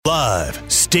405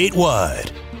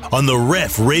 statewide on the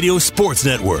Ref Radio Sports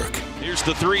Network. Here's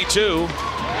the 3-2.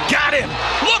 Got him!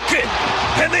 Looking!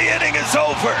 And the inning is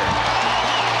over!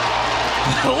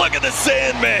 Look at the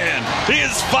Sandman! He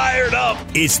is fired up!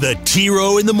 It's the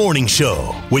T-Row in the Morning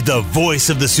Show with the voice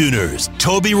of the Sooners,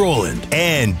 Toby Rowland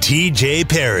and TJ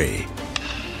Perry.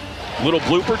 Little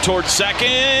blooper towards second,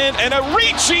 and a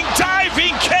reaching,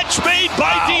 diving catch made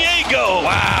by Diego.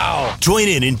 Wow. Join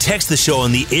in and text the show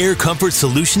on the Air Comfort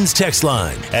Solutions text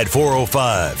line at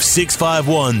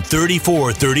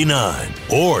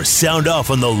 405-651-3439. Or sound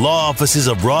off on the law offices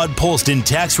of Rod Polston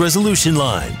Tax Resolution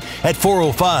line at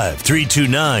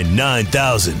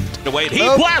 405-329-9000. Wait, he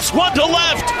blasts one to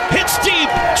left, hits deep,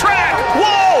 track,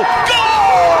 whoa,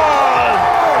 gone!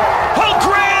 A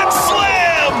grand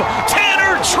slam!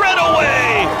 Tanner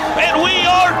Treadaway, and we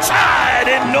are tied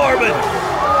in Norman.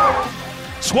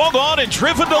 Swung on and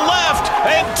driven to left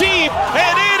and deep,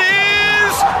 and it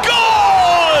is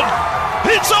gone!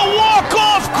 It's a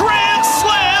walk-off grand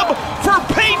slam for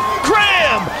Peyton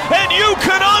Graham, and you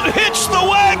can unhitch the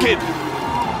wagon.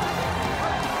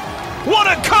 What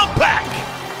a comeback!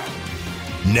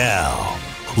 Now,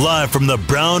 live from the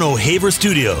Brown O'Haver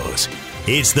Studios,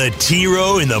 it's the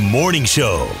T-Row in the Morning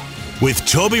Show with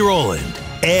Toby Rowland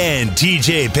and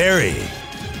TJ Perry.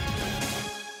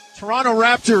 Toronto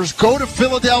Raptors go to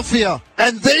Philadelphia,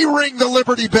 and they ring the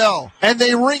Liberty Bell, and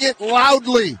they ring it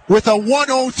loudly with a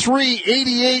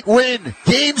 103-88 win.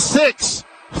 Game 6,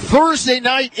 Thursday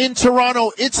night in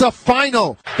Toronto. It's a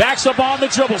final. Backs up on the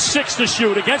dribble, 6 to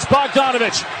shoot against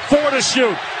Bogdanovich, 4 to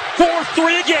shoot,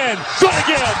 4-3 again, good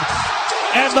again.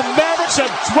 And the Mavericks have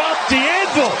dropped the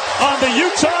anvil on the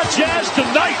Utah Jazz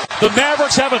tonight. The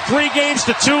Mavericks have a 3-2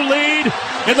 lead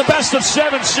in the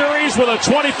best-of-7 series with a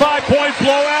 25-point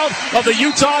blowout of the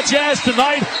Utah Jazz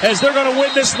tonight as they're going to win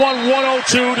this one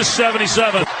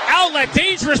 102-77. Outlet,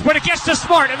 dangerous, but it gets to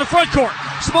Smart in the front court.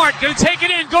 Smart going to take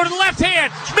it in, go to the left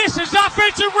hand, misses,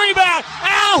 offensive rebound.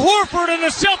 Al Horford and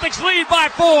the Celtics lead by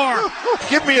 4.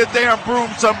 Give me a damn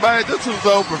broom, somebody. This one's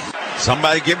over.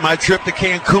 Somebody get my trip to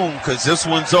Cancun, because this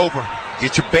one's over.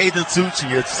 Get your bathing suits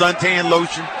and your suntan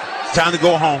lotion. It's time to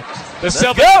go home. The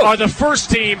Celtics are the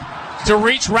first team to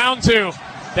reach round 2.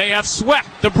 They have swept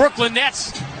the Brooklyn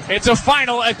Nets. It's a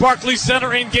final at Barclays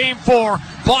Center in Game 4.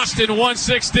 Boston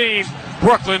 116,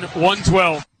 Brooklyn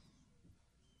 112.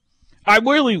 I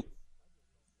really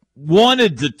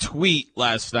wanted to tweet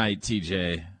last night,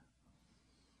 TJ.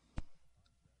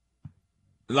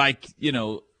 Like, you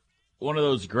know, one of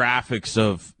those graphics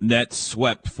of Nets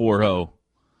swept 4-0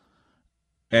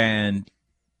 and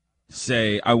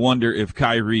say, I wonder if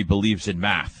Kyrie believes in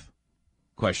math, ?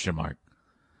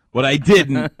 But I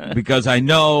didn't because I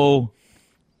know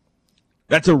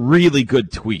that's a really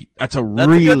good tweet. That's a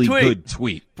really good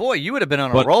tweet. Boy, you would have been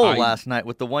on a roll last night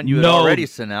with the one you had already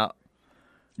sent out.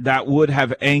 That would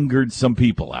have angered some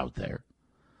people out there.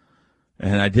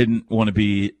 And I didn't want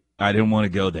to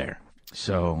go there.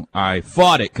 So I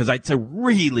fought it because it's a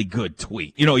really good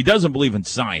tweet. You know, he doesn't believe in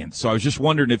science, so I was just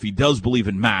wondering if he does believe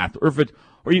in math, or for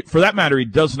that matter, he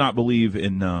does not believe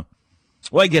in.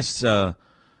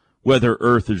 Whether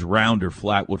Earth is round or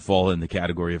flat would fall in the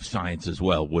category of science as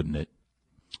well, wouldn't it?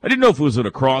 I didn't know if it was an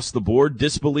across-the-board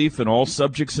disbelief in all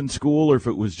subjects in school, or if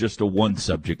it was just a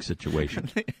one-subject situation.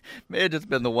 May have just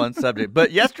been the one subject,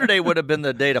 but yesterday would have been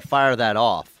the day to fire that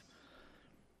off.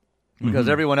 Because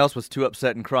everyone else was too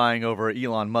upset and crying over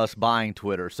Elon Musk buying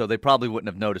Twitter, so they probably wouldn't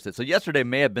have noticed it. So yesterday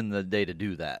may have been the day to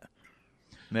do that.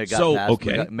 Let's talk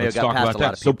about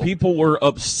that. So people were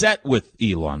upset with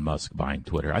Elon Musk buying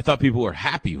Twitter. I thought people were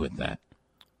happy with that.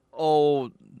 Oh,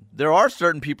 there are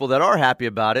certain people that are happy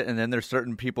about it, and then there's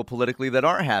certain people politically that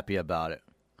aren't happy about it.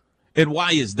 And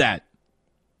why is that?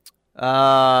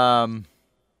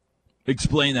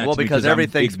 Explain that to me, because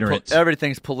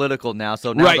everything's political now.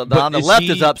 So now the left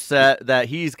is upset that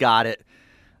he's got it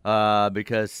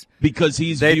because they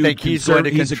think he's going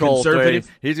to control things.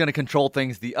 He's going to control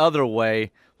things the other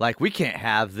way. Like, we can't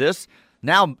have this.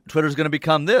 Now Twitter's going to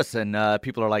become this, and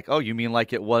people are like, "Oh, you mean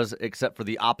like it was, except for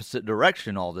the opposite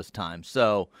direction all this time?"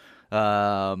 So,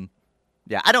 I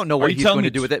don't know what he's going to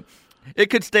do with it.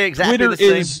 It could stay exactly Twitter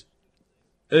the same.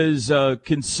 Is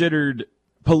considered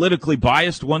politically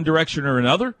biased one direction or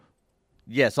another?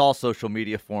 Yes, all social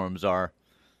media forums are.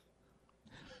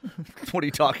 What are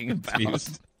you talking about?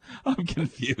 I'm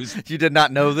confused. You did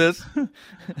not know this?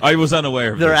 I was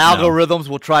unaware of Their this. algorithms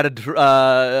will try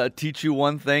to teach you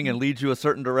one thing and lead you a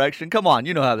certain direction. Come on,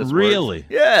 you know how this works. Really?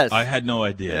 Yes. I had no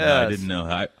idea. Yes. No, I didn't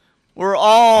know. We're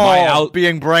all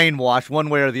being brainwashed one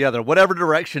way or the other. Whatever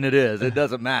direction it is, it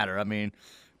doesn't matter. I mean,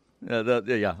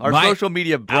 our social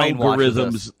media brainwashes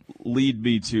algorithms us. lead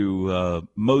me to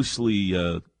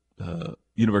mostly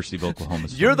University of Oklahoma.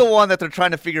 You're the one that they're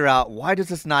trying to figure out, why does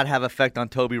this not have effect on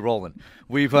Toby Rowland?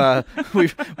 We've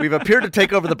appeared to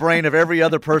take over the brain of every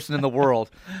other person in the world.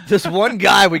 This one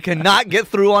guy we cannot get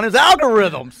through on his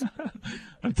algorithms.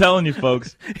 I'm telling you,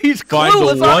 folks. He's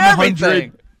clueless on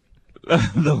everything.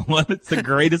 It's the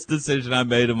greatest decision I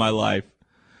made in my life.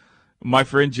 My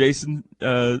friend Jason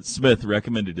Smith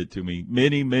recommended it to me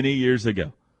many, many years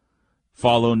ago.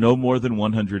 Follow no more than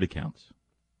 100 accounts.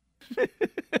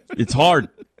 It's hard.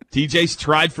 TJ's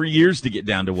tried for years to get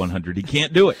down to 100. He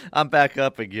can't do it. I'm back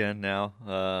up again now.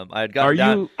 I had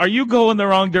gotten Are you going the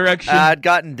wrong direction? I had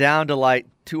gotten down to like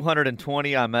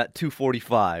 220. I'm at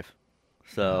 245.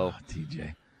 So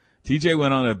TJ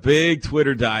went on a big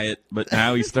Twitter diet, but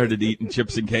now he started eating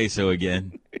chips and queso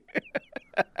again.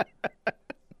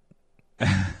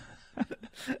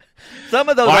 Some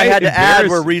of those I had to add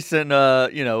were recent,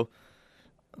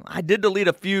 I did delete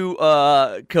a few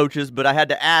coaches, but I had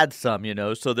to add some,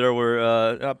 so there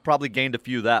were I probably gained a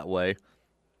few that way.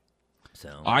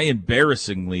 So I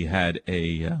embarrassingly had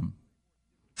a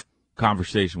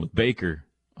conversation with Baker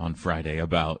on Friday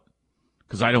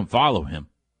because I don't follow him.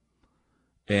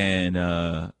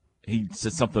 And he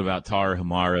said something about Tara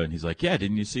Hamara, and he's like, yeah,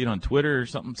 didn't you see it on Twitter or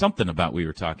something? Something about we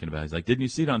were talking about. He's like, didn't you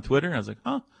see it on Twitter? And I was like,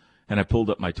 huh? And I pulled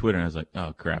up my Twitter, and I was like,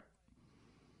 oh, crap.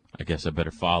 I guess I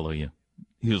better follow you.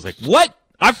 He was like, what?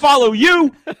 I follow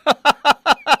you?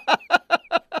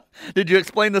 Did you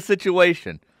explain the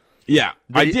situation? Yeah,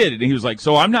 I did. And he was like,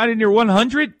 so I'm not in your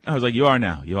 100? I was like, you are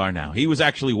now. You are now. He was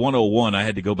actually 101. I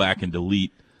had to go back and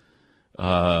delete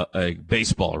a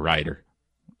baseball writer.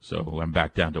 So I'm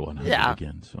back down to 100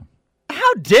 again. So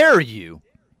how dare you?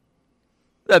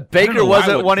 That Baker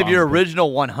wasn't one of your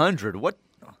original 100. What?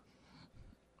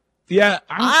 Yeah,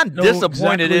 I'm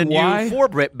disappointed in you for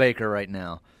Britt Baker right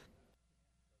now.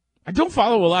 I don't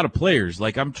follow a lot of players.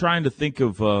 Like, I'm trying to think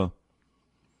of, I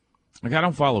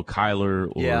don't follow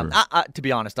Kyler or. Yeah, to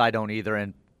be honest, I don't either.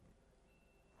 And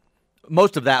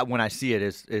most of that, when I see it,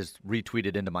 is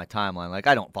retweeted into my timeline. Like,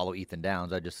 I don't follow Ethan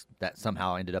Downs. That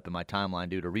somehow ended up in my timeline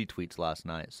due to retweets last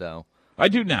night. So I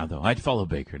do now, though. I follow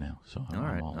Baker now. So all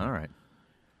right.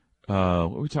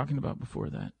 What were we talking about before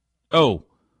that? Oh.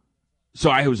 So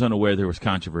I was unaware there was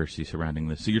controversy surrounding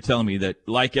this. So you're telling me that,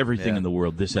 like everything in the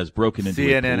world, this has broken into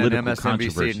CNN a political and MSNBC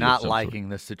controversy not liking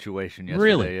this situation yesterday.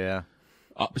 Really? Yeah.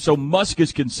 So Musk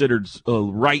is considered a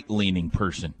right-leaning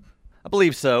person. I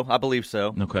believe so.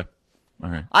 Okay. All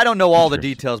right. I don't know all the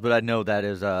details, but I know that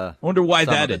is. I wonder why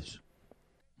that is.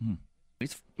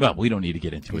 Well, we don't need to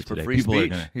get into it today.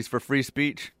 He's for free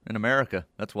speech in America.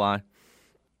 That's why.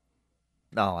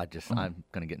 No, I'm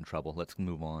going to get in trouble. Let's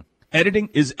move on.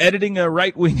 Is editing a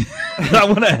right wing? I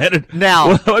want to edit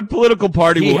now. What political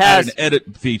party will add an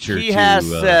edit feature? He has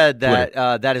said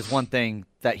that that is one thing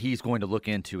that he's going to look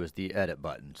into is the edit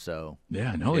button. So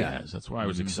yeah, I know he has. That's why I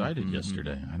was excited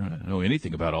yesterday. I don't know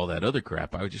anything about all that other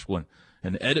crap. I just want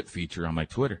an edit feature on my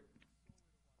Twitter.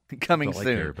 Coming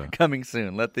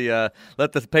soon. Let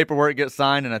the paperwork get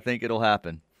signed, and I think it'll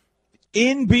happen.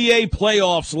 NBA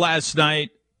playoffs last night.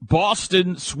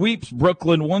 Boston sweeps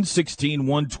Brooklyn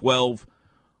 116-112.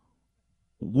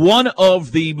 One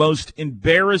of the most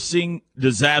embarrassing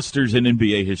disasters in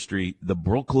NBA history, the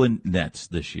Brooklyn Nets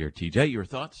this year. TJ, your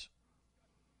thoughts?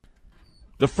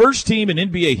 The first team in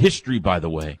NBA history, by the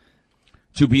way,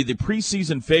 to be the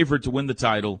preseason favorite to win the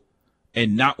title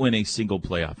and not win a single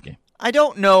playoff game. I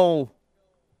don't know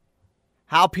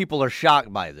how people are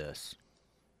shocked by this.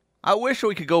 I wish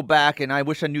we could go back, and I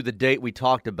wish I knew the date we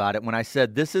talked about it when I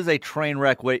said this is a train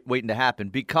wreck waiting to happen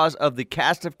because of the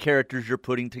cast of characters you're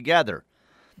putting together.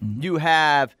 Mm-hmm. You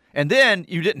have, and then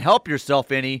you didn't help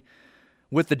yourself any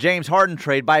with the James Harden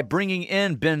trade by bringing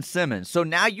in Ben Simmons. So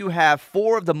now you have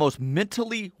four of the most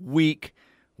mentally weak,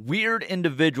 weird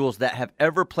individuals that have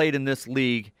ever played in this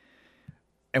league,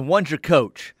 and one's your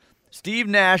coach. Steve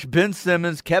Nash, Ben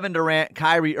Simmons, Kevin Durant,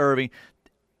 Kyrie Irving.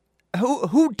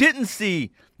 Who didn't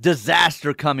see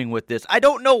disaster coming with this? I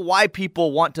don't know why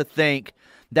people want to think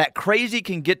that crazy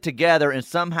can get together and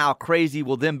somehow crazy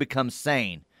will then become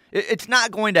sane. It's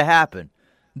not going to happen.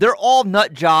 They're all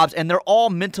nut jobs, and they're all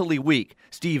mentally weak.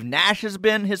 Steve Nash has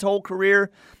been his whole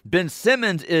career. Ben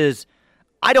Simmons is,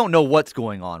 I don't know what's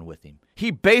going on with him.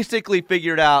 He basically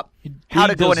figured out how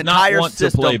to go an entire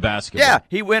system. To play basketball. Yeah,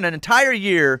 he went an entire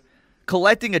year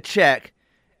collecting a check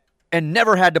and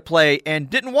never had to play and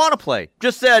didn't want to play.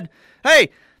 Just said, hey,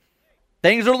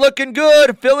 things are looking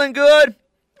good, feeling good.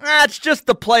 It's just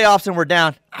the playoffs and we're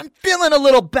down. I'm feeling a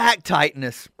little back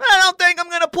tightness. I don't think I'm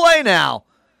going to play now.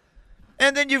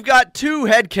 And then you've got two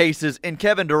head cases in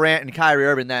Kevin Durant and Kyrie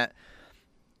Irving that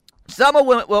Some of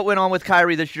what went on with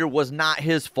Kyrie this year was not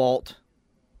his fault.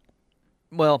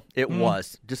 Well, it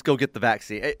was. Just go get the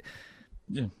vaccine.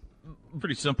 Yeah,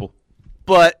 pretty simple.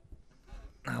 But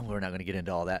we're not going to get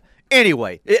into all that.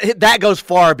 Anyway, that goes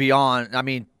far beyond. I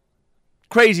mean,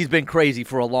 crazy's been crazy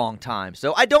for a long time.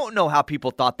 So I don't know how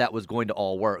people thought that was going to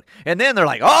all work. And then they're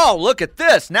like, oh, look at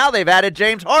this. Now they've added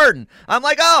James Harden. I'm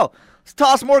like, oh, let's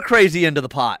toss more crazy into the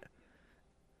pot.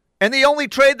 And the only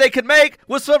trade they could make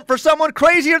was for someone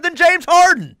crazier than James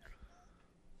Harden.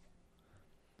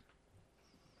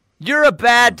 You're a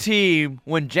bad team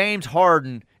when James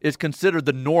Harden is considered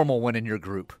the normal one in your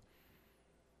group.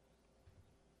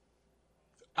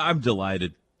 I'm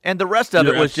delighted. And the rest of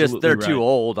You're it was just they're right. too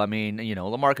old. I mean,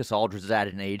 LaMarcus Aldridge is at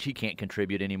an age he can't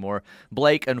contribute anymore.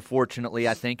 Blake, unfortunately,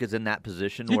 I think is in that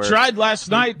position. He where tried last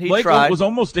night. He Blake tried. was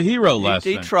almost a hero last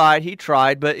night. He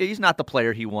tried, but he's not the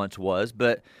player he once was.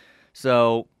 But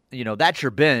so, that's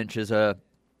your bench is a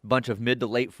bunch of mid to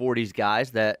late 40s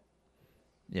guys that,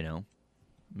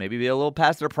 maybe be a little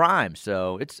past their prime.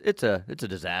 So it's a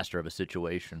disaster of a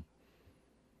situation.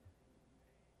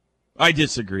 I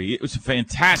disagree. It was a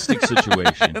fantastic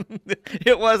situation.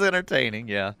 It was entertaining,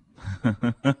 yeah.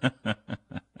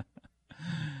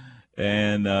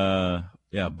 And,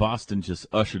 Boston just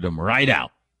ushered them right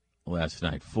out last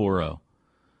night, 4-0.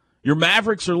 Your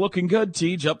Mavericks are looking good,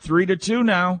 Tej, up 3-2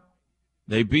 now.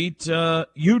 They beat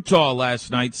Utah last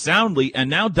night soundly, and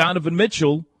now Donovan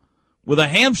Mitchell with a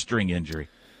hamstring injury.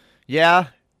 Yeah,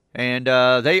 and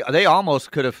they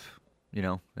almost could have,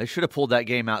 they should have pulled that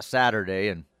game out Saturday,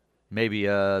 and maybe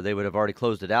they would have already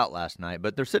closed it out last night.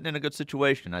 But they're sitting in a good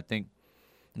situation. I think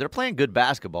they're playing good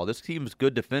basketball. This team's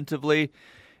good defensively,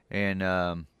 and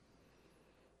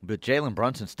but Jalen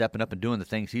Brunson stepping up and doing the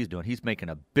things he's doing. He's making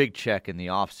a big check in the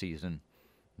offseason.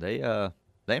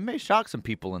 They may shock some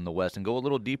people in the West and go a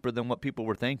little deeper than what people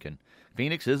were thinking.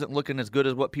 Phoenix isn't looking as good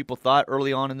as what people thought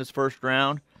early on in this first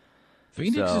round.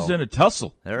 Phoenix is in a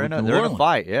tussle. They're in a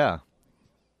fight, yeah.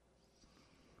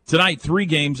 Tonight, 3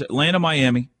 games, Atlanta,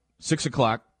 Miami, 6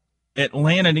 o'clock.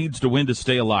 Atlanta needs to win to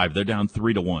stay alive. They're down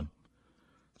 3-1.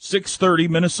 6:30,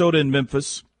 Minnesota and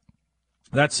Memphis.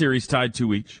 That series tied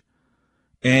 2 each.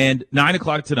 And 9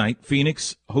 o'clock tonight,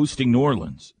 Phoenix hosting New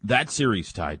Orleans. That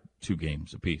series tied 2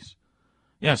 games apiece.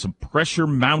 Yeah, some pressure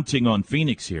mounting on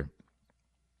Phoenix here.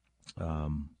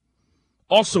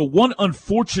 Also, one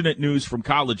unfortunate news from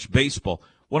college baseball.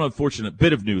 One unfortunate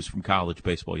bit of news from college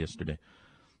baseball yesterday.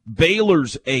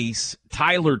 Baylor's ace,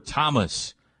 Tyler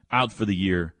Thomas, out for the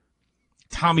year.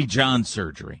 Tommy John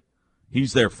surgery.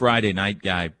 He's their Friday night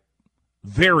guy.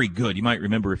 Very good. You might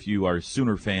remember if you are a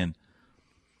Sooner fan,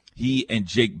 he and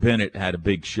Jake Bennett had a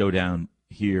big showdown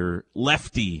here.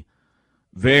 Lefty,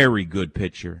 very good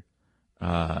pitcher,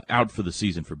 out for the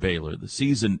season for Baylor. The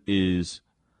season is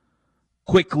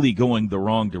quickly going the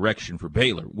wrong direction for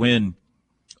Baylor. When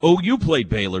OU played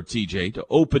Baylor, TJ, to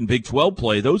open Big 12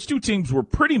 play, those two teams were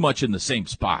pretty much in the same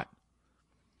spot.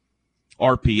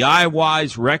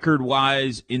 RPI-wise,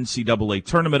 record-wise, NCAA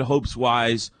tournament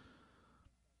hopes-wise,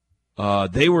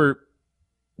 they were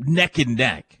neck and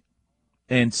neck.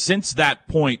 And since that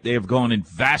point, they have gone in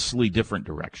vastly different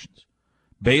directions.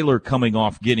 Baylor coming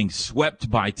off getting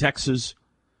swept by Texas.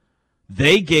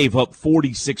 They gave up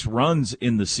 46 runs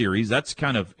in the series. That's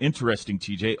kind of interesting,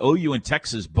 TJ. OU and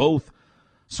Texas both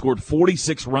scored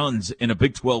 46 runs in a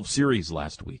Big 12 series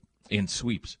last week in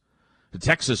sweeps. The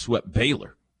Texas swept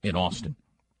Baylor in Austin.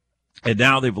 And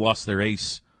now they've lost their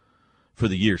ace for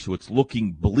the year, so it's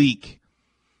looking bleak.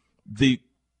 The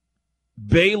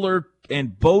Baylor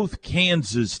and both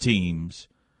Kansas teams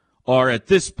are at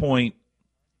this point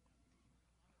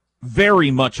very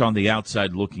much on the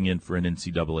outside looking in for an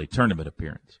NCAA tournament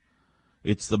appearance.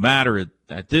 It's the matter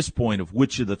at this point of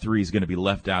which of the three is going to be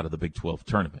left out of the Big 12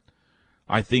 tournament.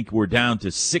 I think we're down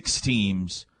to 6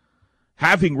 teams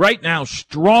having right now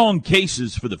strong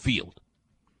cases for the field.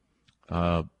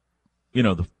 The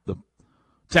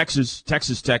Texas Tech,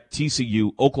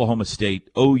 TCU, Oklahoma State,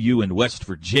 OU, and West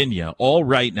Virginia, all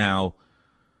right now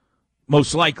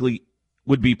most likely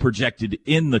would be projected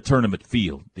in the tournament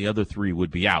field. The other 3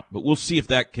 would be out. But we'll see if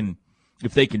they can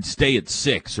stay at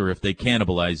 6 or if they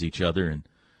cannibalize each other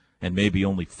and maybe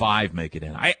only 5 make it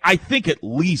in. I think at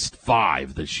least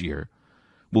 5 this year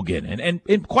will get in,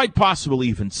 and quite possibly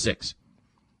even 6.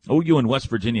 OU and West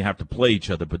Virginia have to play each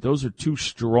other, but those are 2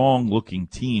 strong-looking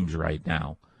teams right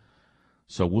now.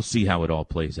 So we'll see how it all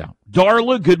plays out.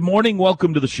 Darla, good morning.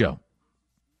 Welcome to the show.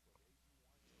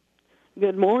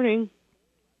 Good morning.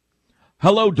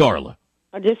 Hello, Darla.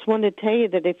 I just wanted to tell you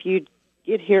that if you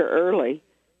get here early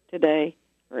today,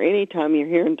 or any time you're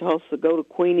here in Tulsa, go to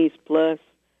Queenie's Plus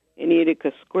in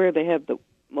Utica Square. They have the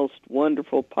most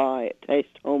wonderful pie. It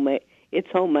tastes homemade. It's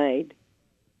homemade.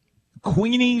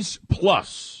 Queenie's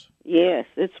Plus. Yes,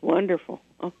 it's wonderful.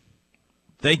 Oh.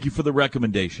 Thank you for the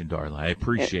recommendation, Darla. I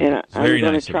appreciate it. It's I'm very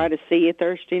going nice to try to see you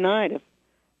Thursday night.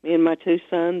 Me and my 2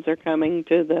 sons are coming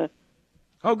to the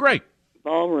great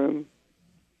ballroom.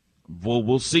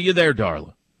 We'll see you there,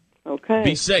 Darla. Okay.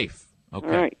 Be safe. Okay.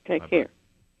 All right. Take care.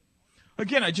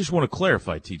 Again, I just want to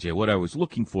clarify, TJ, what I was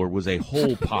looking for was a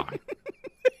whole pie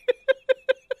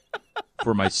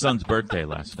for my son's birthday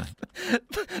last night.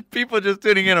 People just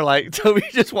tuning in are like, Toby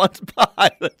just wants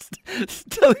pie. Let's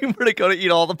tell him where to go to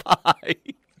eat all the pie.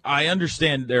 I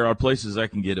understand there are places I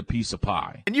can get a piece of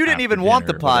pie. And you didn't even want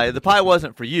the pie. The pie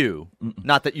wasn't for you.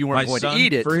 Not that you weren't going to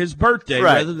eat it. For his birthday,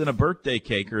 right. Rather than a birthday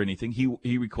cake or anything,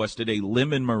 he requested a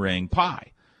lemon meringue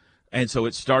pie. And so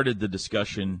it started the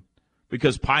discussion,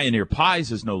 because Pioneer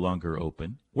Pies is no longer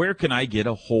open, where can I get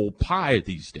a whole pie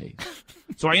these days?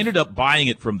 So I ended up buying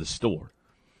it from the store.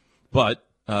 But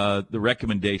the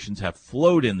recommendations have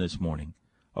flowed in this morning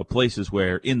of places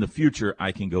where in the future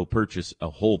I can go purchase a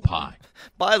whole pie.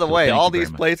 By the way, all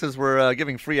these places we're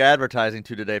giving free advertising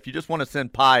to today. If you just want to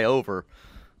send pie over,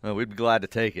 we'd be glad to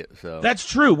take it. So that's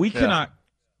true. We cannot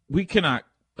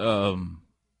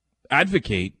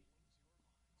advocate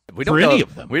for any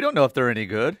of them. We don't know if they're any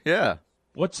good. Yeah.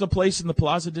 What's the place in the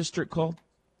Plaza District called?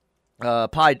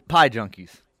 Pie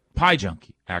Junkies. Pie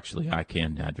Junkie. Actually, I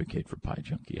can advocate for Pie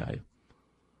Junkie.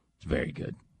 It's very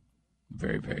good.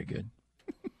 Very, very good.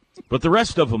 But the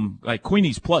rest of them, like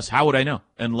Queenie's Plus, how would I know?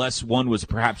 Unless one was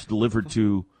perhaps delivered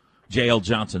to J.L.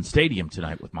 Johnson Stadium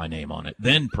tonight with my name on it.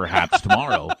 Then perhaps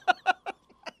tomorrow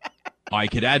I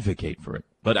could advocate for it.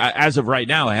 But as of right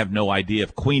now, I have no idea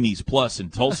if Queenie's Plus in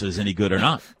Tulsa is any good or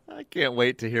not. I can't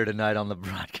wait to hear tonight on the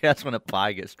broadcast when a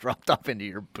pie gets dropped off into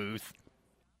your booth.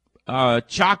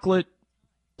 Chocolate,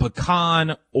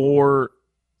 pecan, or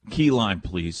key lime,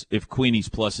 please, if Queenie's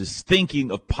Plus is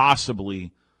thinking of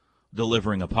possibly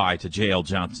delivering a pie to J.L.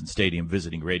 Johnson Stadium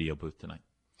visiting radio booth tonight.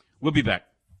 We'll be back.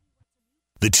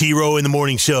 The T-Row in the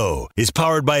Morning Show is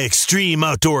powered by Extreme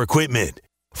Outdoor Equipment.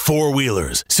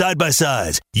 4-wheelers,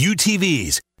 side-by-sides,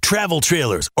 UTVs, travel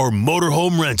trailers, or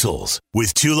motorhome rentals.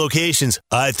 With 2 locations,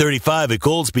 I-35 at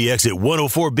Goldsby exit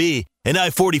 104B and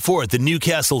I-44 at the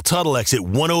Newcastle Tuttle exit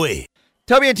 108.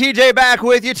 Toby and TJ back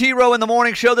with you. T-Row in the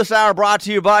Morning Show this hour brought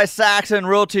to you by Saxon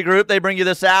Realty Group. They bring you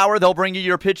this hour. They'll bring you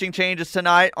your pitching changes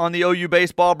tonight on the OU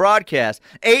baseball broadcast.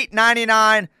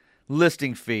 $8.99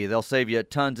 listing fee. They'll save you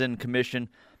tons in commission.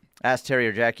 Ask Terry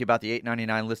or Jackie about the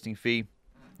 $8.99 listing fee.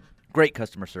 Great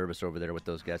customer service over there with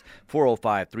those guys.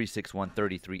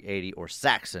 405-361-3380 or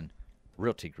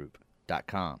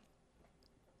SaxonRealtyGroup.com.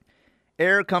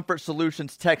 Air Comfort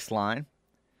Solutions text line.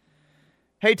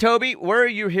 Hey, Toby, where are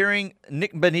you hearing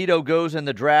Nick Bonito goes in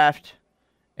the draft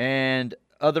and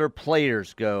other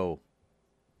players go?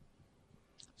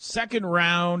 Second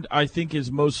round, I think,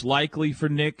 is most likely for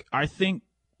Nick. I think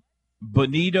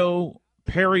Bonito,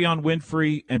 Perrion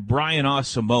Winfrey, and Brian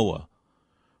Asamoah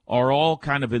are all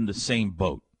kind of in the same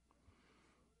boat.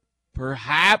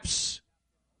 Perhaps,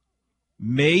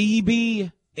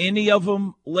 maybe any of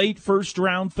them late first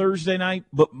round Thursday night,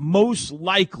 but most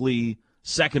likely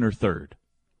second or third.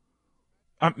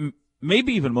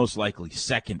 Maybe even most likely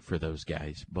second for those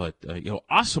guys. But,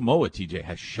 Asamoah, TJ,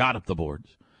 has shot up the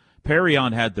boards.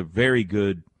 Perrion had the very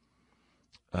good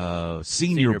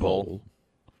Senior Bowl.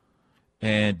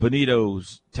 And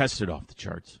Bonito's tested off the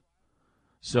charts.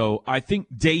 So I think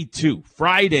day 2,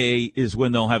 Friday, is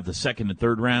when they'll have the second and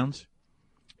third rounds,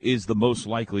 is the most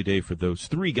likely day for those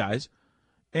 3 guys.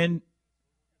 And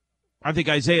I think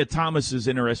Isaiah Thomas is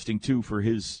interesting, too, for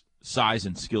his size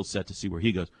and skill set to see where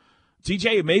he goes.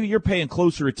 TJ, maybe you're paying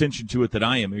closer attention to it than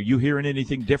I am. Are you hearing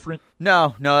anything different?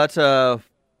 No, that's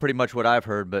pretty much what I've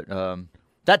heard. But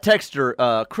that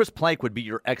texter, Chris Plank, would be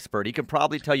your expert. He can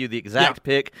probably tell you the exact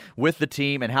pick with the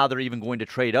team and how they're even going to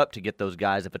trade up to get those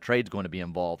guys if a trade's going to be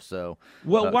involved. So,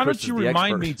 why don't you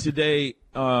remind me today?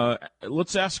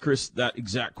 Let's ask Chris that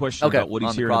exact question about what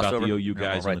he's hearing about the OU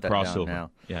guys on the crossover.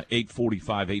 Yeah,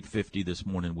 8:45, 8:50 this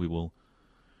morning. We will.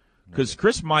 Because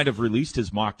Chris might have released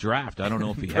his mock draft. I don't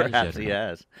know if he has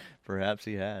yet. Perhaps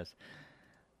he has.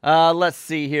 Let's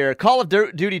see here. Call of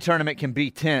Duty tournament can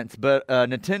be tense, but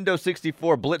Nintendo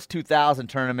 64 Blitz 2000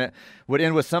 tournament would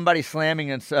end with somebody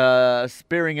slamming and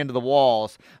spearing into the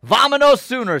walls. Vamonos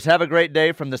Sooners. Have a great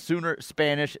day from the Sooner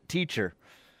Spanish teacher.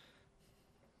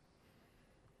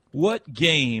 What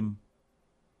game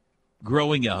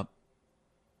growing up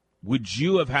would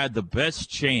you have had the best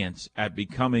chance at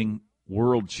becoming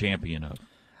world champion of?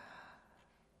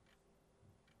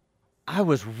 I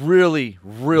was really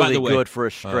good for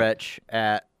a stretch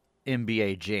at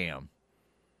NBA Jam.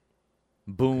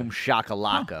 Boom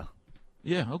shakalaka. Huh.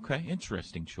 Yeah, okay.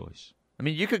 Interesting choice. I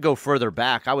mean, you could go further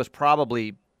back. I was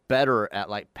probably better at,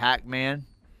 like, Pac-Man.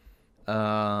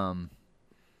 I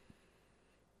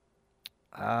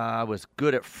was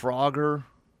good at Frogger.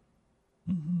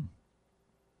 Mm-hmm.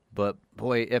 But,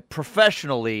 boy,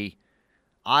 professionally,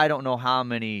 I don't know how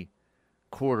many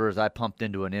quarters I pumped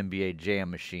into an NBA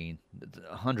Jam machine.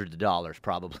 Hundreds of dollars,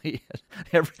 probably.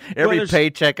 every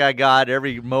paycheck I got,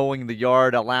 every mowing the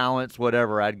yard allowance,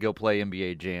 whatever, I'd go play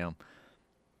NBA Jam.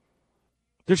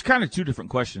 There's kind of two different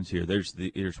questions here. There's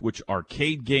which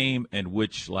arcade game and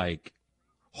which, like,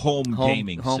 home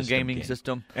gaming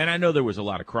system. And I know there was a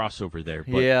lot of crossover there.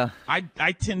 But yeah.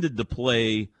 I tended to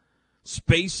play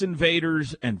Space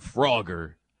Invaders and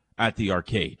Frogger at the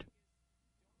arcade.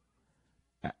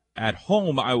 At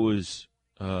home, I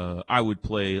would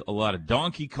play a lot of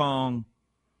Donkey Kong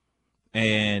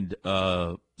and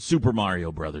Super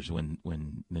Mario Brothers when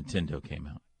Nintendo came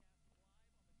out.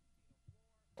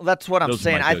 Well, that's what I'm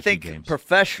saying. I think games.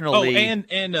 Professionally. Oh, and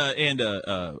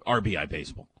RBI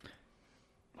baseball.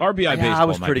 RBI baseball. I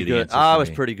was might pretty be good. I was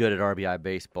pretty good at RBI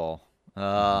baseball.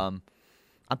 I'm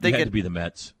thinking you had to be the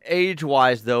Mets.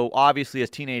 Age-wise, though, obviously as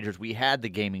teenagers we had the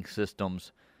gaming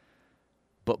systems,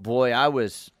 but boy,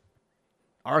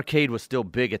 arcade was still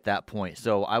big at that point,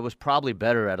 so I was probably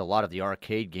better at a lot of the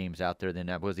arcade games out there than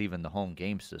I was even the home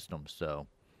game system. So,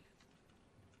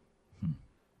 all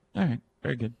right,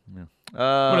 very good. Yeah. What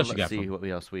else you got? Let's see what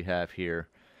else we have here.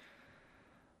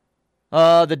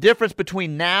 The difference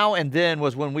between now and then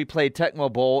was when we played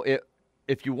Tecmo Bowl.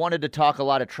 If you wanted to talk a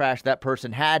lot of trash, that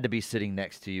person had to be sitting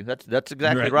next to you. That's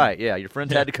exactly right. Yeah, your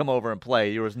friends had to come over and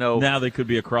play. There was no. Now they could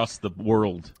be across the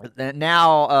world.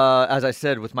 Now, as I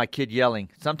said, with my kid yelling,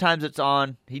 sometimes it's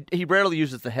on. He rarely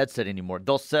uses the headset anymore.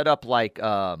 They'll set up like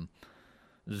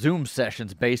Zoom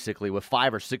sessions, basically, with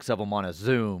 5 or 6 of them on a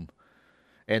Zoom,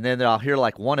 and then I'll hear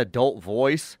like one adult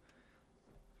voice.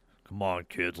 Come on,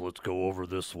 kids, let's go over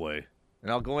this way.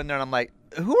 And I'll go in there and I'm like,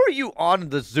 who are you on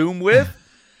the Zoom with?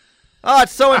 Oh,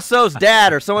 it's so-and-so's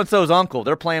dad or so-and-so's uncle.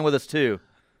 They're playing with us, too.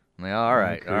 I'm like, all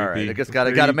right. I just got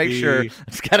to make sure.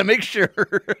 Just got to make sure.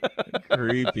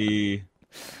 Creepy.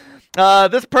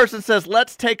 This person says,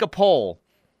 let's take a poll.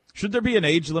 Should there be an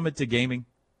age limit to gaming?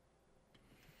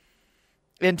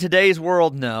 In today's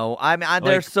world, no.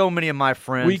 There's so many of my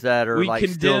friends that are like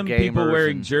still gamers. We condemn people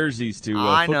wearing jerseys to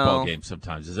football games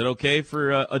sometimes. Is it okay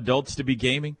for adults to be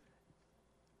gaming?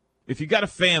 If you got a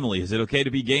family, is it okay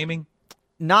to be gaming?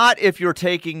 Not if you're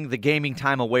taking the gaming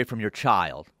time away from your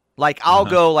child. Like, I'll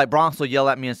go, like, Bronx will yell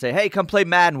at me and say, hey, come play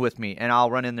Madden with me, and I'll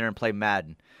run in there and play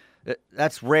Madden.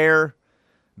 That's rare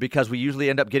because we usually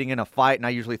end up getting in a fight, and I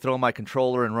usually throw my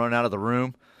controller and run out of the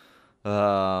room.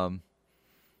 No,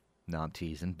 I'm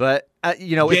teasing. But,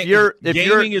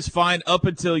 gaming is fine up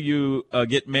until you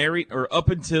get married or up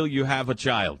until you have a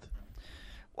child.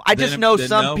 I just know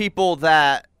some people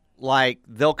that, like,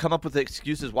 they'll come up with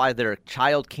excuses why their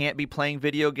child can't be playing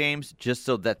video games just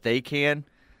so that they can.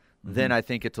 Mm-hmm. Then I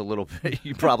think it's a little bit,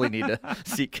 you probably need to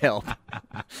seek help.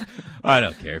 I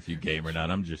don't care if you game or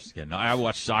not. I'm just kidding. I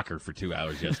watched soccer for 2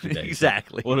 hours yesterday.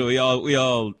 Exactly. So what do we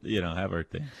all have our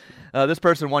things. This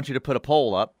person wants you to put a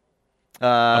poll up.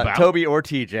 Toby or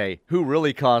TJ, who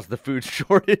really caused the food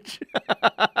shortage?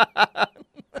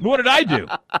 What did I do?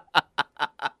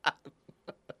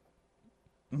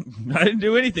 I didn't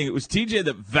do anything. It was TJ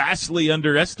that vastly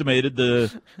underestimated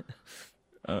the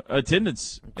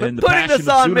attendance and the passion of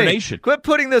Sooner Nation. Quit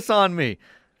putting this on me.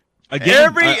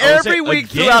 Again, every week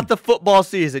throughout the football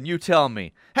season, you tell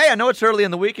me, hey, I know it's early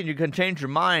in the week and you can change your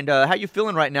mind. How you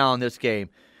feeling right now in this game?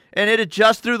 And it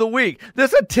adjusts through the week.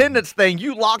 This attendance thing,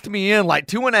 you locked me in like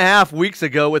 2.5 weeks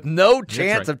ago with no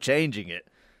chance of changing it.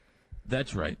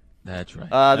 That's right. That's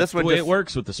this one the way it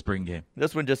works with the spring game.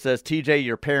 This one just says, TJ,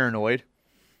 you're paranoid.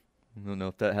 I don't know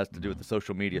if that has to do with the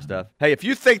social media stuff. Hey, if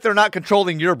you think they're not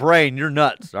controlling your brain, you're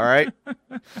nuts, all right?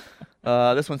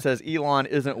 This one says, Elon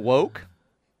isn't woke.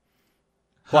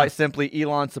 Quite simply,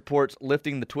 Elon supports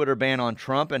lifting the Twitter ban on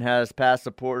Trump and has past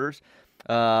supporters.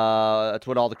 That's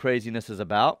what all the craziness is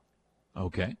about.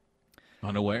 Okay.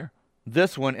 Unaware.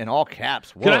 This one in all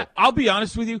caps. I'll be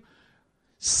honest with you.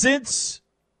 Since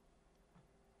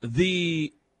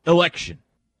the election,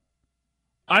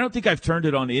 I don't think I've turned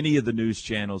it on any of the news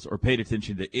channels or paid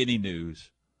attention to any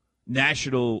news. I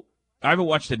haven't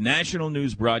watched a national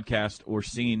news broadcast or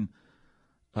seen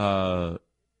MSNBC,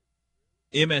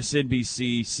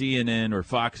 CNN, or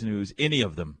Fox News, any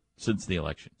of them since the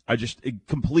election. I just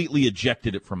completely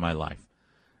ejected it from my life.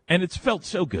 And it's felt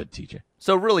so good, TJ.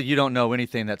 So really you don't know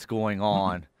anything that's going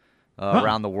on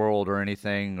around the world or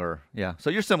anything, or so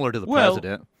you're similar to the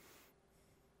president.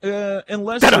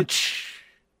 Unless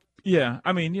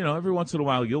I mean, every once in a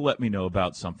while you'll let me know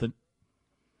about something.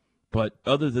 But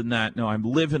other than that, no, I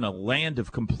live in a land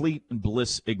of complete and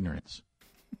bliss ignorance.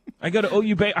 I go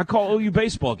to I call OU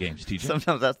baseball games, TJ.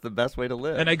 Sometimes that's the best way to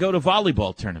live. And I go to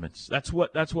volleyball tournaments. That's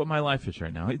what my life is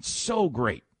right now. It's so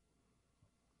great.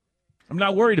 I'm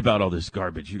not worried about all this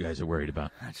garbage you guys are worried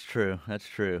about. That's true.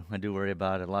 I do worry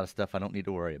about it. A lot of stuff I don't need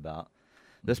to worry about.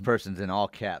 This person's in all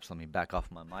caps. Let me back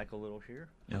off my mic a little here.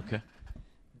 Okay.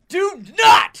 Do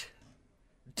not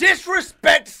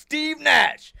disrespect Steve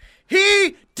Nash.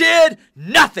 He did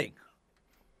nothing.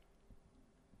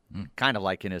 Kind of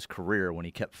like in his career when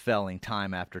he kept failing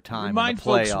time after time. Remind in the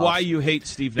playoffs. folks why you hate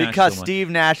Steve Nash Because so much. Steve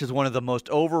Nash is one of the most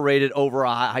overrated,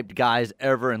 overhyped guys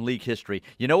ever in league history.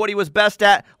 You know what he was best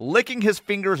at? Licking his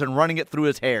fingers and running it through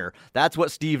his hair. That's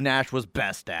what Steve Nash was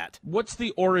best at. What's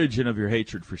the origin of your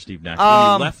hatred for Steve Nash?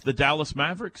 When he left the Dallas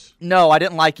Mavericks? No, I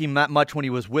didn't like him that much when he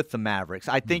was with the Mavericks.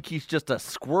 I think he's just a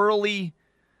squirrely.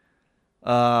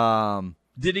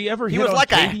 Did he ever he hit was on like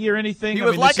Katie or anything? He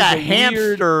was like a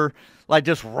hamster, like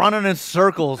just running in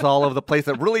circles all over the place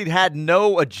that really had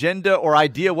no agenda or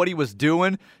idea what he was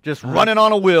doing. Just running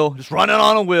on a wheel, running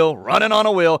on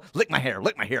a wheel. Lick my hair,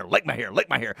 lick my hair, lick my hair, lick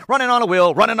my hair. Running on a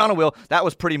wheel. That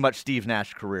was pretty much Steve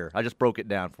Nash's career. I just broke it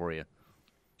down for you.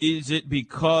 Is it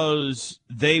because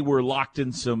they were locked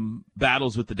in some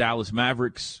battles with the Dallas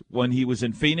Mavericks when he was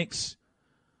in Phoenix?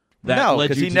 No,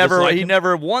 because he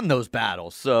never won those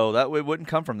battles, so that it wouldn't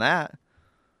come from that.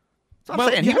 So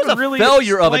I'm saying he was a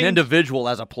failure of an individual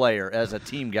as a player, as a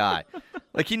team guy.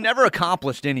 Like he never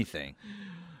accomplished anything.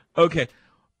 Okay,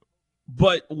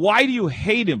 but why do you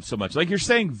hate him so much? Like you're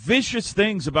saying vicious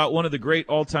things about one of the great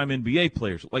all-time NBA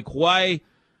players. Like why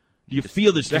do you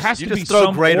feel this? There has to be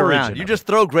some great origin around. You just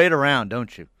throw great around,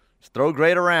 don't you? Just throw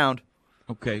great around.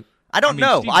 Okay. I don't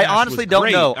know. I honestly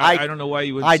don't know. I don't know why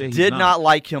you would say I he's did not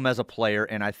like him as a player,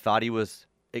 and I thought he was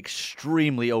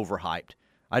extremely overhyped.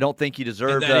 I don't think he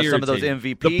deserved some of those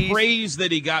MVPs. The praise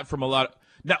that he got from a lot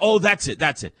of that's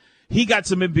it. He got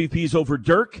some MVPs over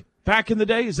Dirk back in the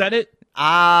day. Is that it?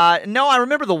 No, I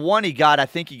remember the one he got. I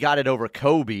think he got it over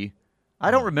Kobe.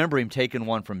 I don't remember him taking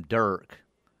one from Dirk.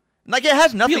 Like it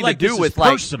has nothing to do with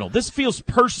personal. This feels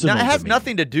personal. No, it has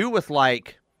nothing to do with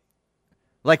like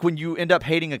when you end up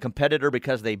hating a competitor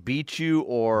because they beat you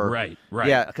or right.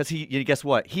 Yeah, because guess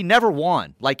what? He never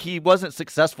won. Like he wasn't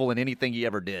successful in anything he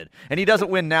ever did, and he doesn't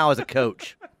win now as a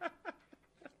coach.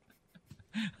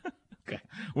 Okay.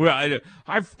 Well,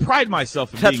 I've pride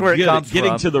myself in That's being where it good comes at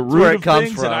getting from. to the That's where root it of comes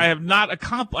things, from. and I have not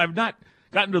I've not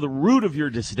gotten to the root of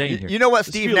your disdain here. You know what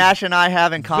Steve Nash and I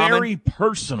have in common? Very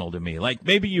personal to me. Like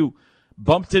maybe you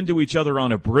bumped into each other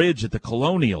on a bridge at the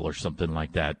Colonial or something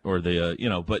like that, or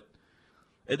the but.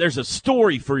 There's a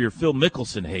story for your Phil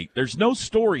Mickelson hate. There's no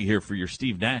story here for your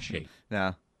Steve Nash hate.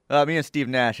 No. Me and Steve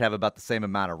Nash have about the same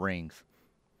amount of rings.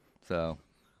 So.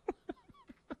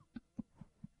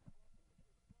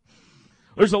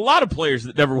 There's a lot of players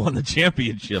that never won the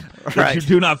championship. Right. You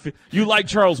do not. You like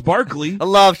Charles Barkley. I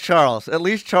love Charles. At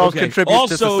least Charles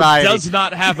contributes to society. Also does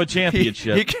not have a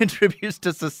championship. He contributes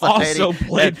to society. Also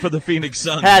played for the Phoenix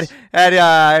Suns. Had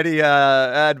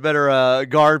better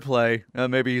guard play.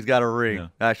 Maybe he's got a ring. Yeah.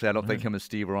 Actually, I don't think him and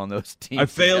Steve were on those teams. I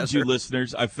failed you,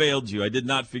 listeners. I failed you. I did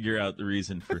not figure out the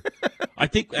reason for. I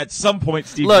think at some point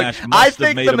Steve Nash must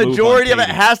have made a move on the majority of it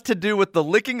Katie. has to do with the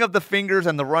licking of the fingers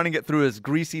and the running it through his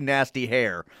greasy, nasty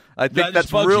hair. I think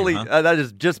that's really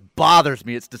that just bothers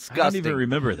me. It's disgusting. I don't even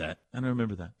remember that.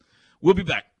 We'll be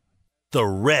back. The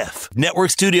Ref Network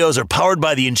studios are powered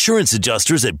by the insurance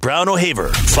adjusters at Brown O'Haver.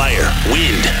 Fire,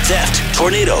 wind, theft,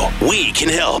 tornado. We can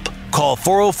help. Call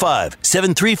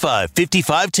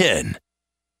 405-735-5510.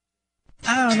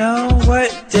 I don't know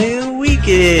what day of the week it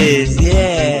is.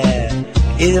 Yeah.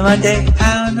 Is it Monday?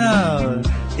 I don't know.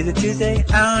 Is it Tuesday?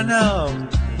 I don't know.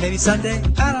 Maybe Sunday?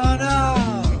 I don't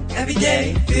know. Every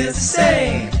day feels the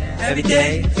same. Every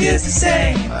day feels the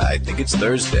same. I think it's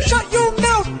Thursday. Shut your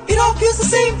mouth. It all feels the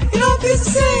same. It all feels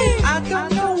the same. I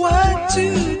don't know what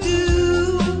to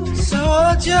do. So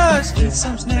I'll just get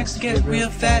some snacks to get real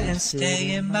fat and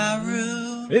stay in my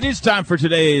room. It is time for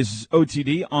today's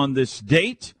OTD on this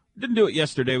date. Didn't do it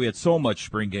yesterday. We had so much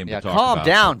spring game to talk about. Calm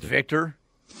down, Victor.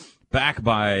 Back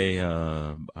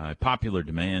by popular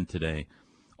demand today.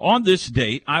 On this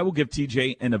date, I will give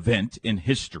TJ an event in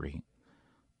history.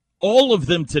 All of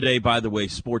them today, by the way,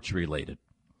 sports related.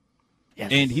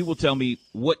 Yes. And he will tell me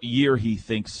what year he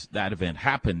thinks that event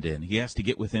happened in. He has to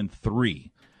get within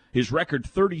 3. His record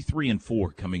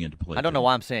 33-4 coming into play. I don't know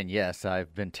why I'm saying yes.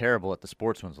 I've been terrible at the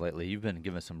sports ones lately. You've been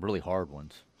giving some really hard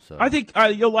ones. So I think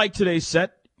you'll like today's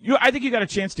set. I think you got a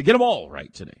chance to get them all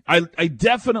right today. I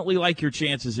definitely like your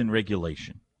chances in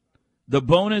regulation. The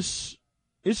bonus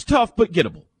is tough but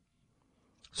gettable.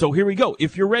 So here we go.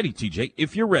 If you're ready, TJ,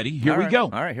 if you're ready, here we go.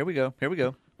 All right, here we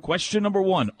go. Question number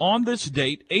 1. On this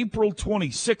date, April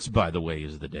 26, by the way,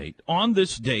 is the date. On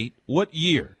this date, what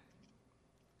year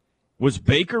was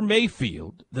Baker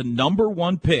Mayfield the number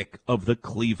 1 pick of the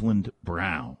Cleveland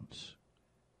Browns?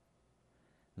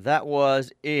 That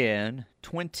was in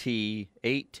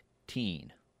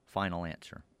 2018. Final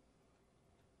answer.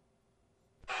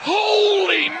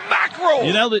 Holy mackerel!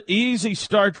 You know, the easy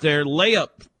start there.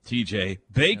 Layup, TJ.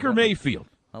 Baker Mayfield.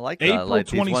 I like that. April I like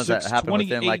these 26, ones that happen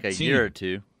within like a year or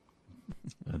two.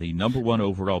 The number 1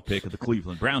 overall pick of the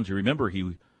Cleveland Browns. You remember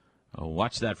he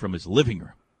watched that from his living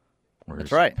room. Or That's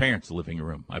his right. parents' living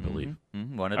room, I believe.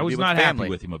 I was not happy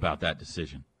with him about that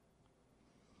decision.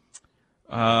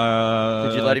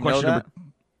 Did you let him know that?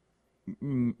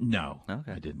 No,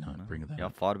 okay. I did not bring that Y'all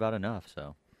up. fought about enough,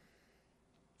 so.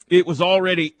 It was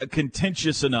already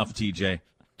contentious enough, TJ.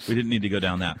 We didn't need to go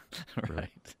down that. Right.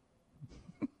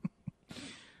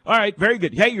 All right, very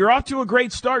good. Hey, you're off to a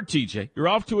great start, TJ. You're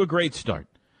off to a great start.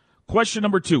 Question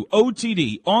number 2,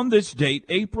 OTD. On this date,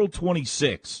 April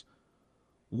 26,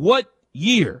 what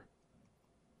year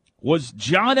was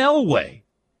John Elway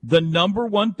the number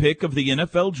 1 pick of the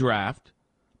NFL draft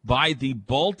by the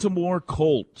Baltimore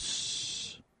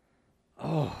Colts?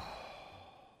 Oh.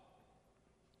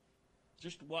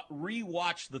 Just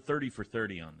rewatch the 30 for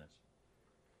 30 on this.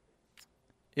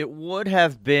 It would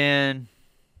have been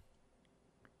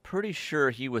pretty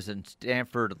sure he was in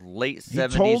Stanford late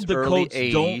 70s, he told the early Colts,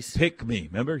 80s. Don't pick me.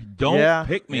 Remember? Don't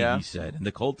pick me, he said. And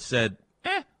the Colts said,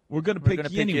 we're going to pick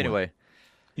you anyway.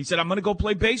 He said, I'm going to go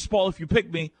play baseball if you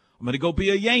pick me. I'm going to go be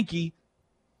a Yankee.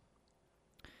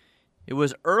 It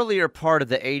was earlier part of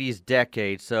the 80s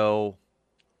decade, so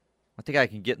I think I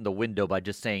can get in the window by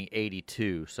just saying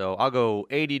 82. So I'll go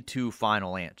 82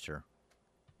 final answer.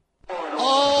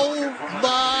 Oh,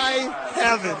 my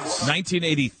heavens.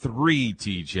 1983,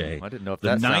 TJ. I didn't know if the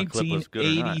that sound clip was good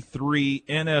or not. 1983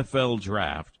 NFL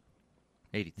draft.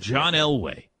 83. John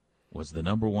Elway was the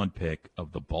number 1 pick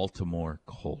of the Baltimore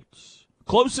Colts.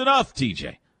 Close enough,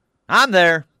 TJ. I'm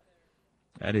there.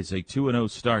 That is a 2-0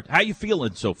 start. How you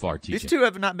feeling so far, TJ? These two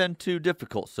have not been too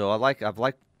difficult, so I've liked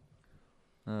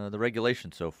the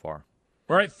regulation so far.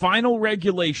 All right, final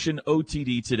regulation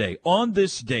OTD today. On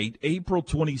this date, April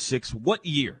 26, what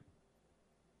year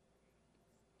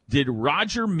did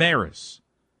Roger Maris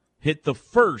hit the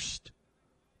first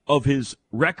of his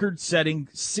record-setting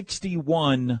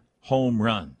 61 home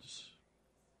runs?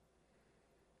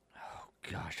 Oh,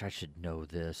 gosh, I should know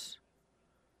this.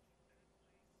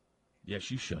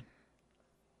 Yes, you should.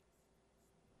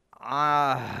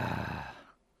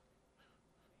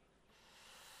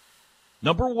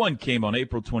 Number 1 came on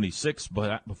April 26th,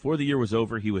 but before the year was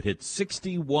over, he would hit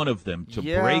 61 of them to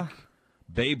break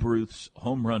Babe Ruth's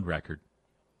home run record.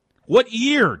 What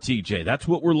year, TJ? That's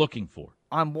what we're looking for.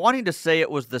 I'm wanting to say it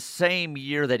was the same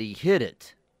year that he hit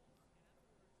it.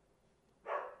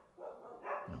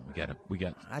 We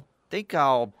got. I think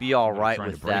I'll be all right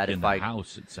with that if I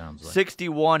house. It sounds like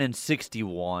 61 and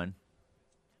 61.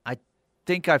 I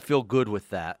think I feel good with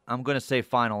that. I'm going to say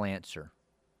final answer.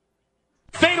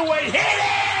 Fadeaway hit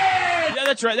it! Yeah,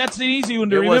 that's right. That's an easy one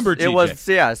to remember, TJ. It was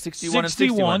 61 and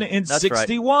 61. and That's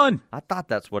 61. Right. I thought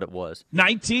that's what it was.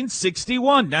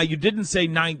 1961. Now, you didn't say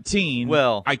 19.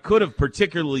 Well, I could have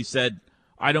particularly said,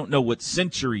 I don't know what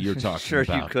century you're talking sure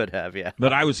about. Sure, you could have, yeah.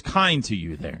 But I was kind to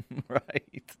you there.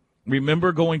 Right.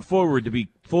 Remember going forward to be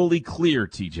fully clear,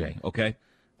 TJ, okay?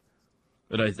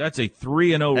 But that's a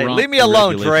 3-0 hey, run. Leave me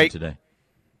alone, Drake. Today.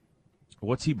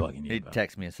 What's he bugging you He about?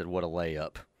 texted me and said, what a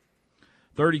layup.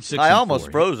 36 I almost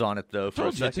froze on it, though, for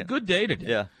a second. It's a good day today.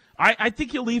 Yeah. I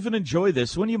think you'll even enjoy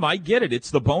this one. You might get it.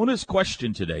 It's the bonus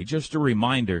question today. Just a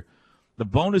reminder, the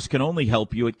bonus can only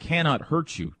help you. It cannot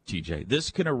hurt you, TJ.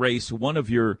 This can erase one of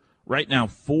your, right now,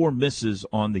 4 misses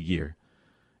on the year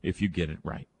if you get it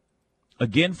right.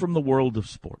 Again, from the world of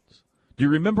sports. Do you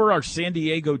remember our San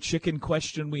Diego chicken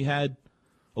question we had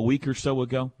a week or so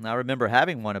ago? I remember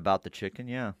having one about the chicken,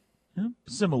 yeah.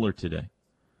 Similar today.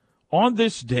 On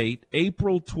this date,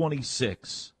 April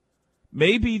 26,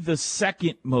 maybe the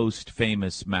second most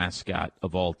famous mascot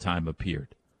of all time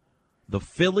appeared. The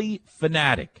Philly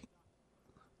Fanatic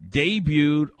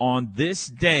debuted on this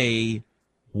day,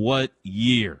 what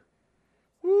year?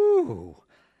 Ooh.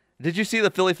 Did you see the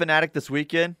Philly Fanatic this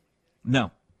weekend?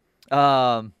 No.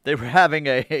 They were having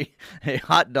a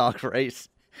hot dog race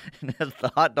And as the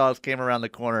hot dogs came around the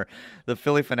corner, the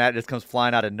Philly Fanatic just comes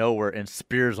flying out of nowhere and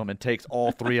spears them and takes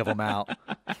all 3 of them out.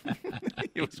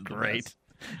 It was great.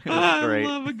 It was great. I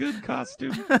love a good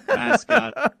costume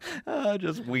mascot.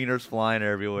 Just wieners flying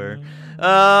everywhere.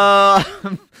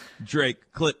 Drake,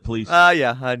 clip, please.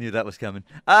 Yeah, I knew that was coming.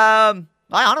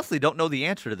 I honestly don't know the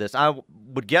answer to this. I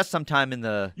would guess sometime in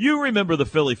the... You remember the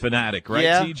Philly Fanatic, right,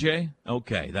 yeah. TJ?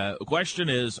 Okay, the question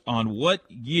is, on what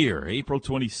year, April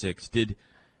 26th, did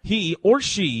he or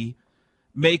she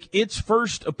make its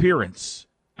first appearance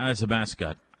as a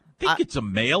mascot? I think it's a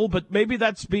male, but maybe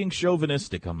that's being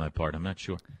chauvinistic on my part. I'm not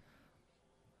sure.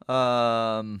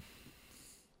 I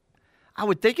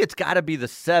would think it's got to be the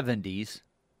 70s.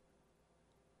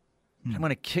 I'm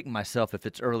going to kick myself if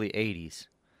it's early 80s.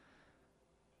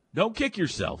 Don't kick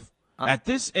yourself. At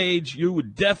this age, you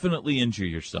would definitely injure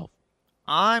yourself.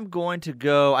 I'm going to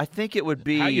go, I think it would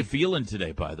be... How you feeling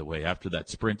today, by the way, after that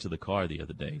sprint to the car the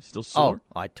other day? Still sore?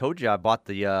 Oh, I told you I bought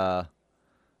the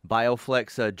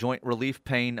BioFlex joint relief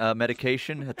pain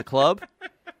medication at the club.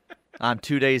 I'm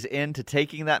 2 days into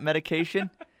taking that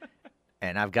medication,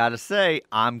 and I've got to say,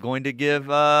 I'm going to give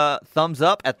thumbs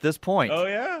up at this point. Oh,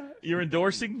 yeah? You're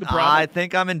endorsing the product? I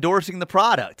think I'm endorsing the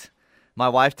product. My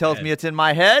wife tells me it's in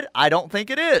my head. I don't think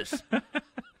it is.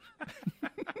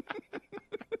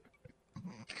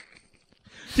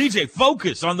 TJ,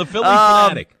 focus on the Philly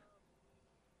Fanatic.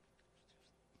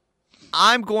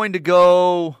 I'm going to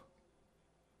go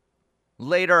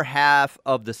later half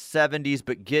of the 70s,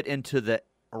 but get into the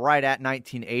right at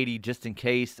 1980 just in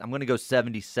case. I'm going to go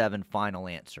 77 final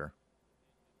answer.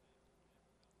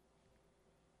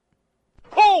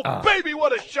 Oh, baby,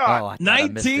 what a shot. Oh,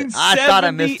 1978. I thought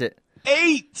I missed it.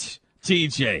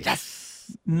 TJ.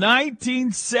 Yes.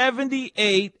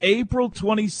 1978, April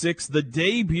 26th, the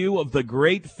debut of the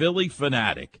great Philly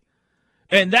Fanatic.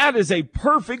 And that is a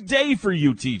perfect day for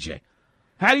you, TJ.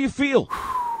 How do you feel?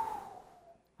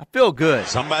 I feel good.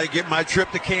 Somebody get my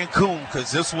trip to Cancun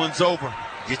because this one's over.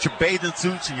 Get your bathing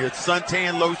suits and your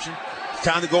suntan lotion. It's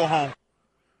time to go home.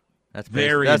 That's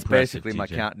impressive, basically my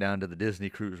TJ. countdown to the Disney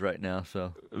cruise right now.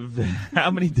 So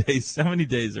How many days are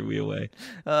we away?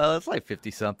 it's like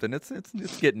 50-something. It's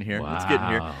getting here. Wow. It's getting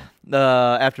here.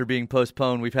 After being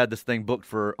postponed, we've had this thing booked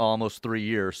for almost 3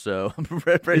 years. So I'm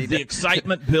ready. Is the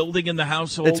excitement building in the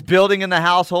household? It's building in the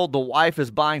household. The wife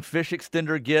is buying fish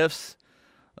extender gifts.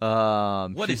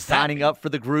 She's signing up for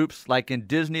the groups. Like in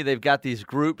Disney, they've got these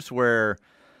groups where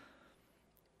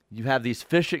you have these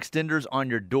fish extenders on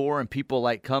your door, and people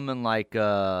like come and like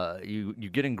you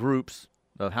get in groups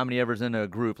of how many ever's in a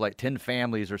group, like 10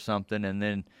 families or something, and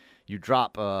then you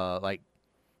drop like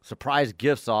surprise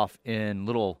gifts off in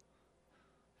little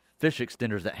fish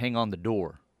extenders that hang on the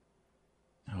door.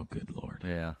 Oh, good Lord!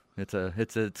 Yeah,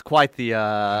 it's quite the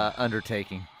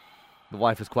undertaking. The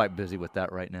wife is quite busy with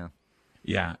that right now.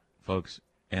 Yeah, folks,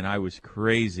 and I was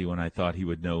crazy when I thought he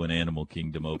would know an Animal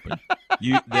Kingdom open.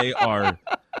 They are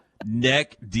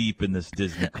neck deep in this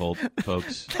Disney cult,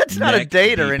 folks. That's not a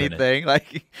date or anything.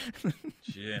 Like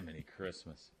Jiminy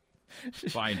Christmas.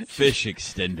 Find fish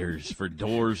extenders for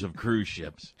doors of cruise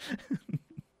ships. You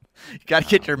got to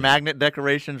get your magnet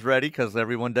decorations ready because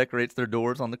everyone decorates their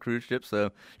doors on the cruise ship. So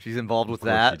she's involved with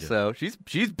that. So she's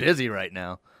busy right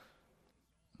now.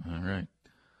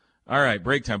 All right,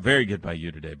 break time. Very good by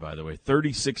you today, by the way.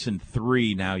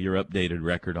 36-3 now, your updated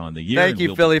record on the year. Thank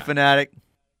you, Philly Fanatic.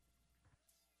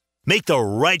 Make the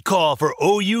right call for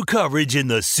OU coverage in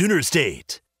the Sooner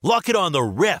State. Lock it on the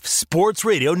Ref Sports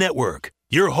Radio Network,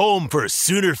 your home for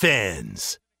Sooner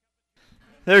fans.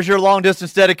 There's your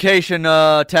long-distance dedication,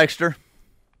 texter.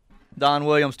 Don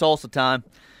Williams, Tulsa time.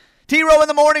 T-Row in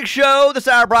the Morning Show. This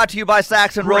hour brought to you by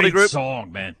Saxon Roadie Group. Great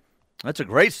song, man. That's a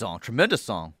great song. Tremendous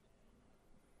song.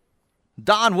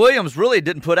 Don Williams really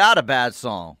didn't put out a bad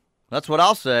song. That's what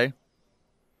I'll say.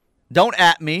 Don't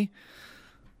at me.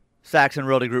 Saxon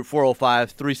Realty Group,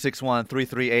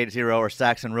 405-361-3380 or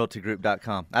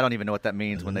saxonrealtygroup.com. I don't even know what that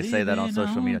means when they say that on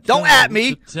social media. Don't at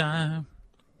me! Yeah,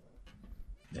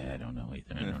 I don't know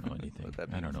either. I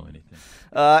don't know anything.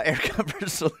 Air Comfort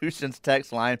Solutions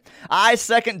text line. I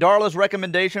second Darla's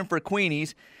recommendation for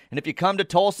Queenie's, and if you come to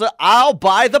Tulsa, I'll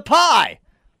buy the pie.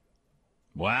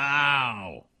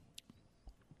 Wow.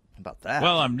 About that.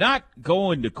 Well, I'm not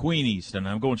going to Queenie's, and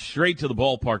I'm going straight to the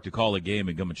ballpark to call a game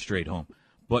and coming straight home.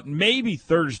 But maybe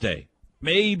Thursday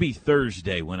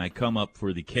when I come up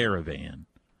for the caravan,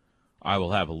 I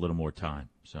will have a little more time.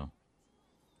 So,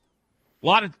 a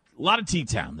lot of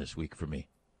T-Town this week for me.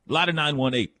 A lot of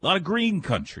 918. A lot of green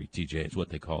country, TJ, is what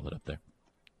they call it up there.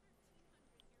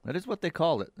 That is what they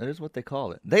call it.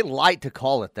 They like to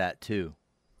call it that, too.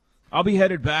 I'll be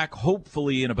headed back,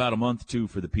 hopefully, in about a month, too,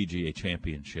 for the PGA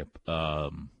Championship.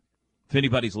 If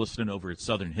anybody's listening over at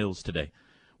Southern Hills today,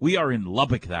 we are in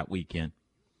Lubbock that weekend.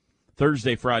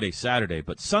 Thursday, Friday, Saturday.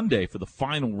 But Sunday, for the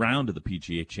final round of the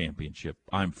PGA Championship,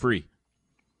 I'm free.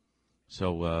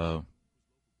 So,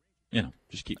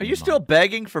 just keep. Are you still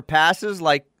begging for passes?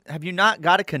 Like, have you not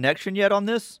got a connection yet on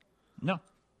this? No.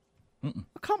 Mm-mm.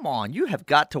 Come on, you have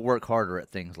got to work harder at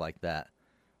things like that.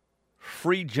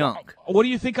 Free junk. What do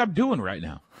you think I'm doing right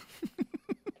now?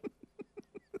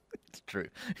 It's true.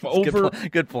 Over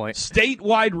good point.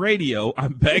 Statewide radio,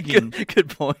 I'm begging good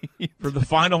point. for the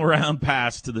final round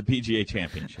pass to the PGA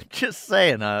Championship. Just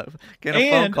saying. Get a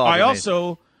and phone call I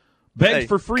also begged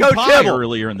for free Coach pie Hibble,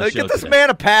 earlier in the show. Get this today.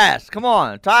 man a pass. Come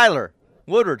on. Tyler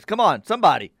Woodwards. Come on.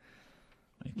 Somebody.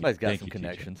 Somebody's got some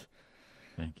connections.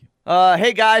 TJ. Thank you.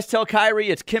 Hey, guys, tell Kyrie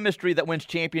it's chemistry that wins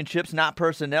championships, not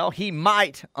personnel. He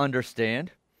might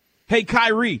understand. Hey,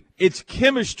 Kyrie, it's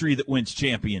chemistry that wins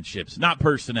championships, not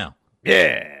personnel.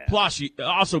 Yeah. Plus, you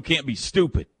also can't be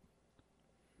stupid.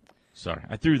 Sorry,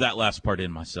 I threw that last part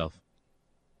in myself.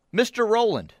 Mr.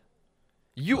 Rowland,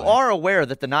 you are aware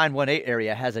that the 918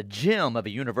 area has a gem of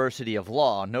a university of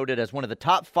law, noted as one of the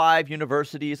top 5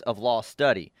 universities of law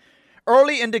study.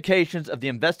 Early indications of the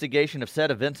investigation of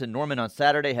said events in Norman on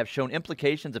Saturday have shown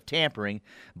implications of tampering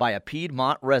by a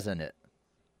Piedmont resident.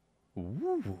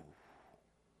 Ooh.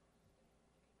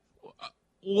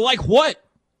 Like what?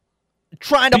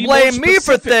 Trying to blame me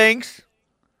for things.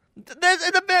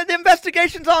 The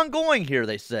investigation's ongoing here,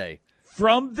 they say.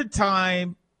 From the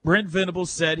time Brent Venables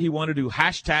said he wanted to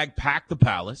hashtag pack the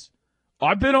palace,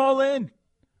 I've been all in.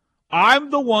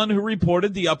 I'm the one who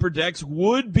reported the upper decks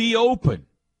would be open.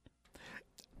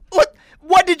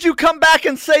 What did you come back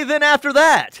and say then after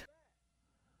that?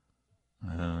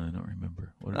 I don't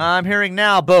remember. I'm hearing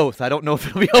now both. I don't know if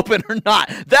it'll be open or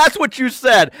not. That's what you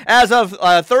said as of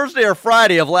Thursday or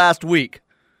Friday of last week.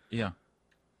 Yeah.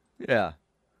 Yeah.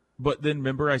 But then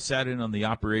remember I sat in on the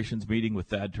operations meeting with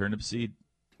Thad Turnipseed?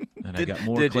 And I got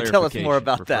more clarification. Did you tell us more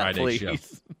about that, Friday's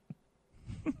please?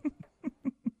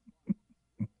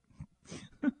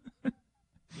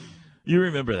 You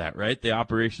remember that, right? The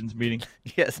operations meeting?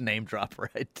 Yes, name dropper,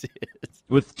 I did.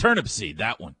 With Turnipseed,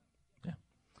 that one.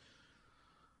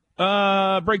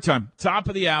 Yeah. Break time. Top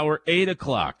of the hour, 8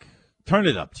 o'clock. Turn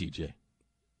it up, TJ.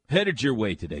 Headed your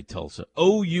way today, Tulsa.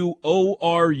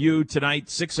 OU tonight,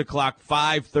 6 o'clock,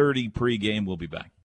 5:30 pregame. We'll be back.